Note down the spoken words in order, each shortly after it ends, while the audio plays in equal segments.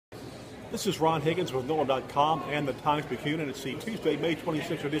This is Ron Higgins with NOLA.com and the Times-Picayune, and it's the Tuesday, May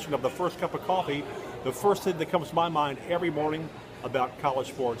 26th edition of the First Cup of Coffee, the first thing that comes to my mind every morning about college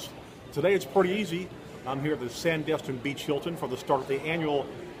sports. Today it's pretty easy. I'm here at the Sandestin Beach Hilton for the start of the annual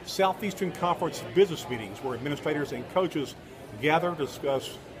Southeastern Conference business meetings, where administrators and coaches gather to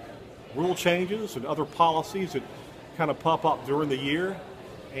discuss rule changes and other policies that kind of pop up during the year.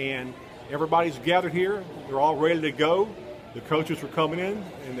 And everybody's gathered here. They're all ready to go. The coaches are coming in,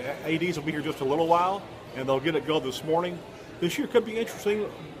 and the ADs will be here just a little while, and they'll get it go this morning. This year could be interesting,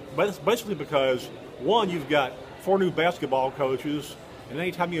 basically because, one, you've got 4 new basketball coaches, and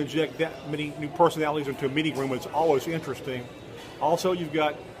anytime you inject that many new personalities into a meeting room, it's always interesting. Also, you've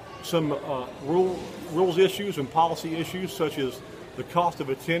got some rules issues and policy issues, such as the cost of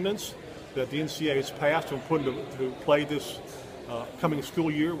attendance that the NCAA has passed and put into play this coming school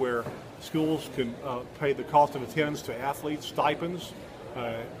year, where schools can pay the cost of attendance to athletes, stipends.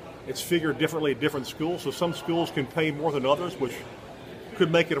 It's figured differently at different schools, so some schools can pay more than others, which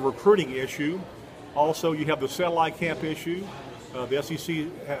could make it a recruiting issue. Also, you have the satellite camp issue. The SEC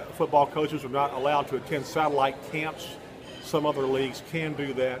football coaches are not allowed to attend satellite camps. Some other leagues can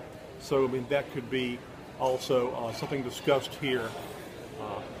do that, so I mean that could be also something discussed here.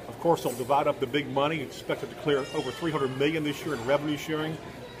 Of course, they'll divide up the big money, expected to clear over $300 million this year in revenue sharing.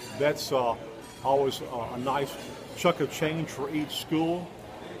 That's always a nice chunk of change for each school.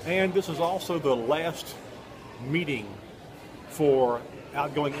 And this is also the last meeting for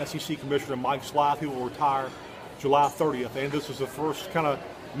outgoing SEC Commissioner Mike Slife. He will retire July 30th. And this is the first kind of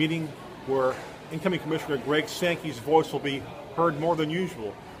meeting where incoming Commissioner Greg Sankey's voice will be heard more than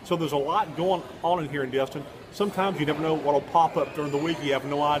usual. So there's a lot going on in here in Destin. Sometimes you never know what will pop up during the week. You have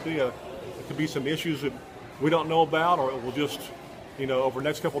no idea. There could be some issues that we don't know about, or it will just, over the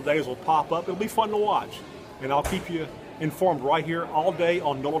next couple of days will pop up. It'll be fun to watch. And I'll keep you informed right here all day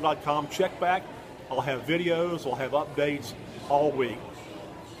on NOLA.com. Check back. I'll have videos. I'll have updates all week.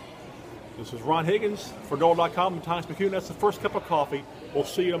 This is Ron Higgins for NOLA.com and Times-Picayune. That's the First Cup of Coffee. We'll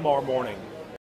see you tomorrow morning.